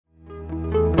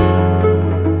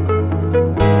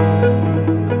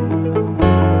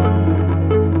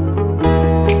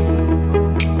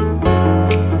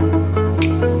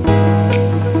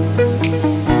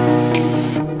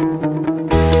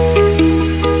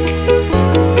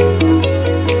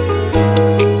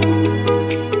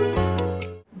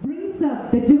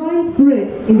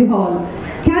Hall.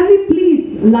 Can we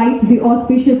please light the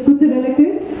auspicious Kuthuvilakku?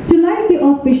 To light the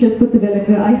auspicious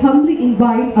Kuthuvilakku, I humbly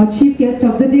invite our chief guest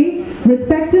of the day,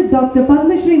 respected Dr.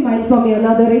 Padma Shri Myleswamy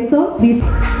Annadurai sir. Please.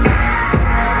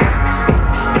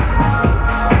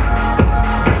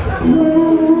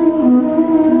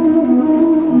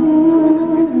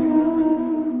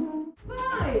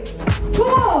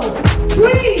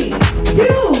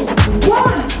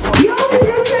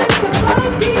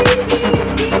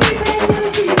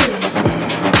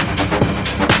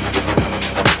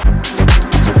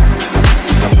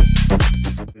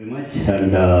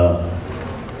 And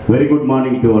very good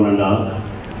morning to one and all,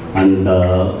 and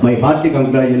my hearty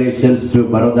congratulations to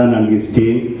Bharadhan and his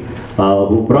team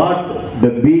who brought the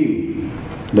beam,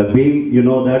 you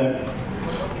know that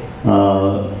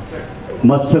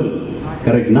muscle,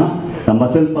 correct now? The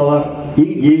muscle power in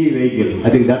EV vehicle. I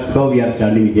think that's how we are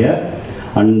standing here,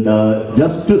 and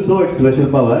just to show its muscle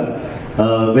power,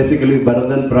 basically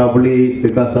Bharadhan probably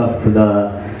because of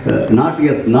the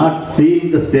not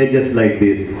seen the stages like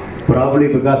this. Probably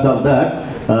because of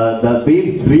that, the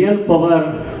beam's real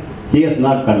power he has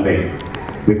not conveyed.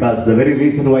 Because the very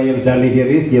reason why I am standing here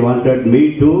is he wanted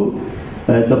me to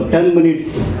some 10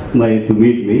 minutes to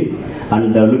meet me,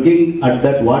 and looking at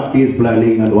that what he is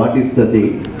planning and what is the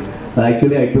thing.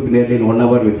 Actually I took nearly 1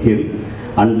 hour with him,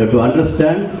 and to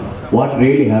understand what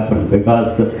really happened,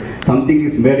 because something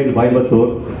is made in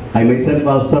Coimbatore. I myself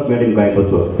also made in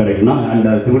Coimbatore, correct now?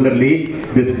 And similarly,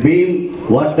 this beam,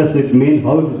 what does it mean?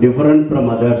 How it's different from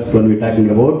others when we're talking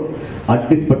about? At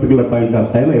this particular point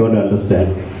of time, I want to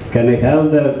understand. Can I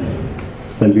have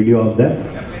some video of that?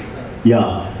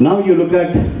 Yeah. Now you look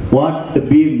at what the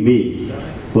beam means.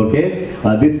 Okay.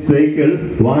 This vehicle,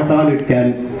 what all it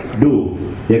can do,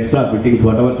 extra fittings,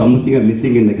 whatever, something are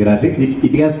missing in the graphics.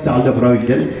 It has all the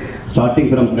provisions, starting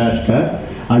from crash cart,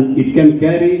 and it can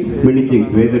carry many things,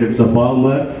 whether it's a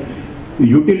farmer,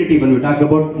 utility. When we talk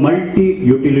about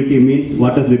multi-utility means,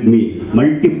 what does it mean?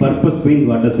 Multi-purpose means,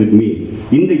 what does it mean?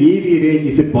 In the EV range,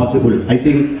 is it possible? I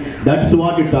think that's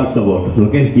what it talks about.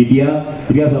 Okay, it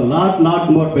has a lot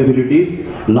more facilities,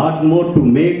 lot more to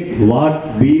make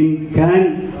what beam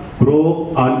can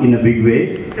grow on in a big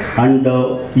way. And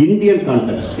Indian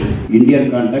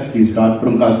context, you start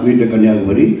from Kashmir to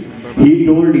Kanyakumari. He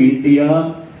told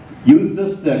India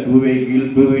uses the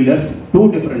two-wheelers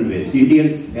two different ways.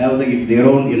 Indians have their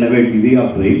own innovative way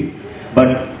of doing,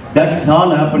 but that's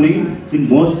all happening in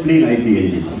mostly in IC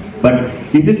engines. But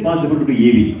is it possible to do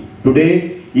EV?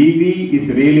 Today, EV is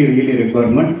really a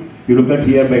requirement. You look at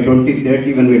here by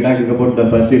 2030, when we're talking about the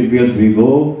fossil fuels, we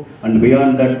go, and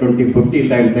beyond that 2050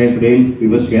 time frame, we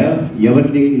must have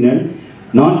everything in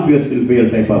a non-fossil fuel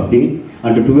type of thing.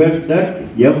 And towards that,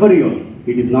 everyone,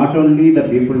 it is not only the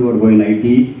people who are going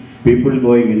IT, people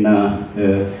going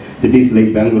in cities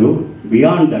like Bangalore.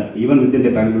 Beyond that, even within the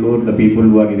Bangalore, the people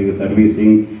who are in the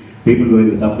servicing, people who are in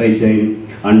the supply chain,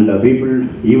 and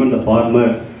people, even the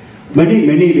farmers, many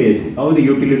ways how the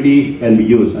utility can be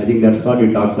used. I think that's what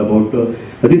it talks about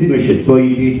this machine. So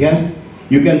it has,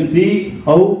 you can see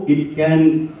how it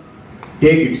can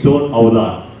take its own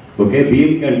avatar. Okay,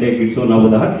 beam can take its own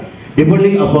avatar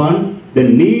depending upon the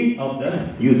need of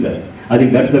the user. I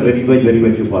think that's a very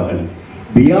much important.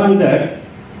 Beyond that,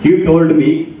 he told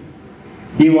me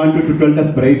he wanted to tell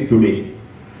the price today.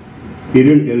 He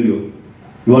didn't tell you.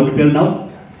 You want to tell now?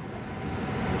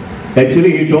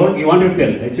 Actually, he wanted to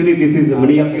tell. Actually, this is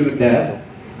many of you there.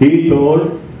 He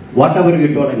told whatever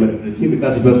he told,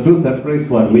 because it was too surprise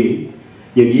for me.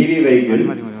 In EV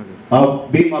vehicle, a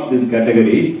beam of this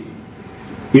category,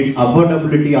 its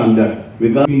affordability on that.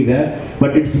 Because there,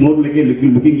 but it's more like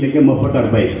looking like a Muffet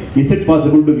or bike. Is it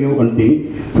possible to give one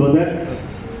thing so that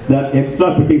the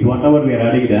extra fittings, whatever we are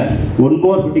adding there, one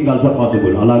more fitting also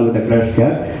possible along with the crash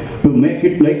cart to make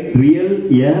it like real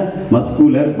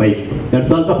muscular bike.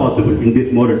 That's also possible. In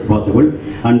this mode it's possible.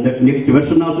 And that next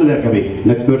version also they are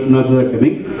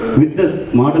coming. With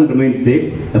the model remains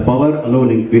same, the power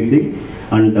alone increasing,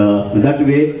 and that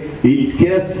way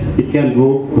it can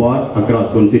go far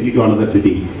across one city to another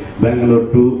city.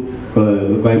 Bangalore to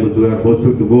Coimbatore or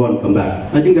Hosur to go and come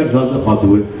back. I think that's also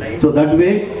possible. So that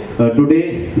way,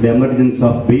 today the emergence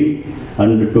of beam,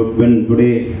 and when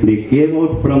today they came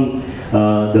out from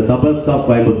the suburbs of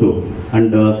Coimbatore,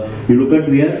 and you look at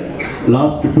the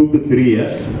last 2 to 3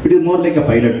 years, it is more like a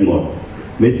pilot mode.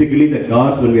 Basically, the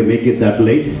cars, when we make a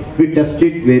satellite, we test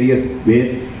it various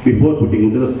ways before putting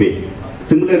into the space.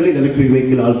 Similarly, the electric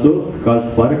vehicle also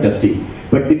calls for testing.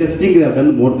 But the testing they have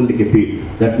done more than like a feet.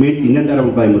 That means in and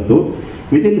around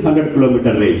Coimbatore, within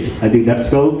 100-kilometer range. I think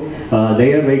that's how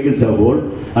their vehicles have hold.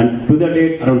 And to the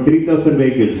date, around 3,000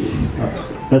 vehicles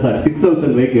sorry,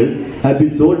 6,000 vehicles have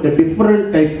been sold to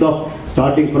different types of,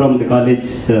 starting from the college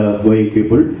going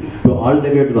people to all the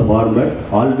way to the farmer,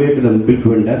 all the way to the milk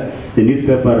vendor, the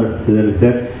newspaper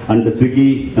and the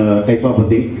Swiggy type of a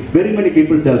thing. Very many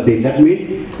people have seen. That means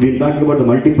we talking about the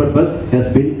multi-purpose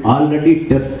has been already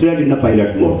tested in a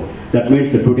pilot mode. That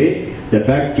means that today the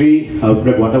factory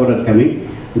outlet, whatever is coming,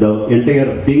 the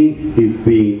entire thing is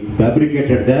being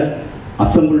fabricated there,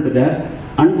 assembled there,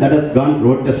 and that has gone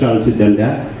road test also done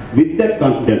there. With that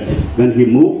confidence, when he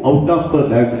moved out of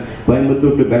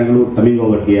Coimbatore to Bangalore, coming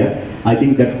over here, I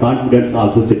think that confidence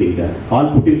also sitting there.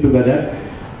 All putting together,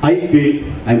 I feel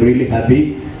I'm really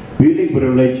happy, feeling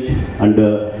privileged, and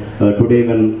today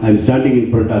when I'm standing in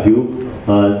front of you,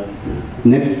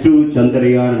 next to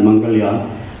Chandrayaan and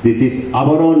Mangalyaan, this is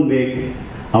our own make,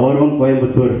 our own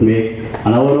Coimbatore make,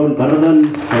 and our own Bharathan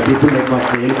people like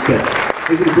our youngsters.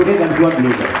 Today that's what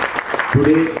needed.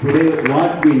 Today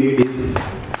what we need is,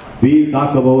 we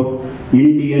talk about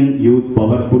Indian youth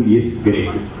powerful is great.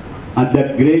 And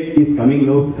that great is coming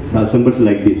out symbols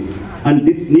like this. And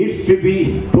this needs to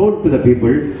be told to the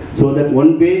people so that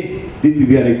one way this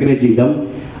we are encouraging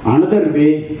them, another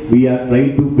way we are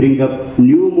trying to bring up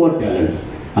new more talents.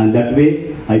 And that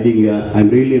way I think I'm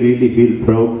really feel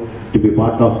proud to be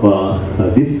part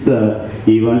of this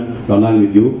event along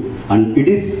with you. And it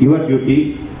is your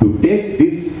duty to take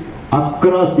this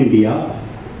across India,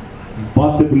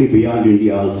 possibly beyond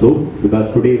India also,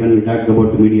 because today when we talk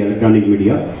about the media, electronic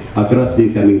media, across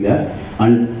these coming there,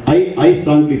 and I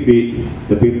strongly feel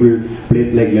the people,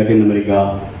 places like Latin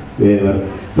America,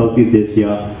 Southeast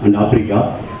Asia and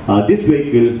Africa, this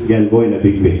vehicle can go in a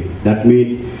big way. That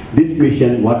means this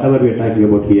mission, whatever we are talking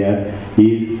about here,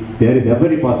 is there is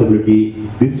every possibility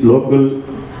this local,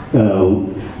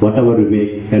 whatever we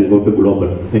make, can go to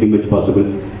global, very much possible.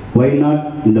 Why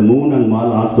not in the moon and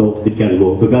Mars also it can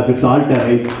go, because it's all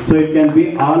terrain, so it can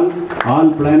be all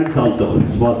planets also,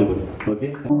 it's possible.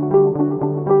 Okay.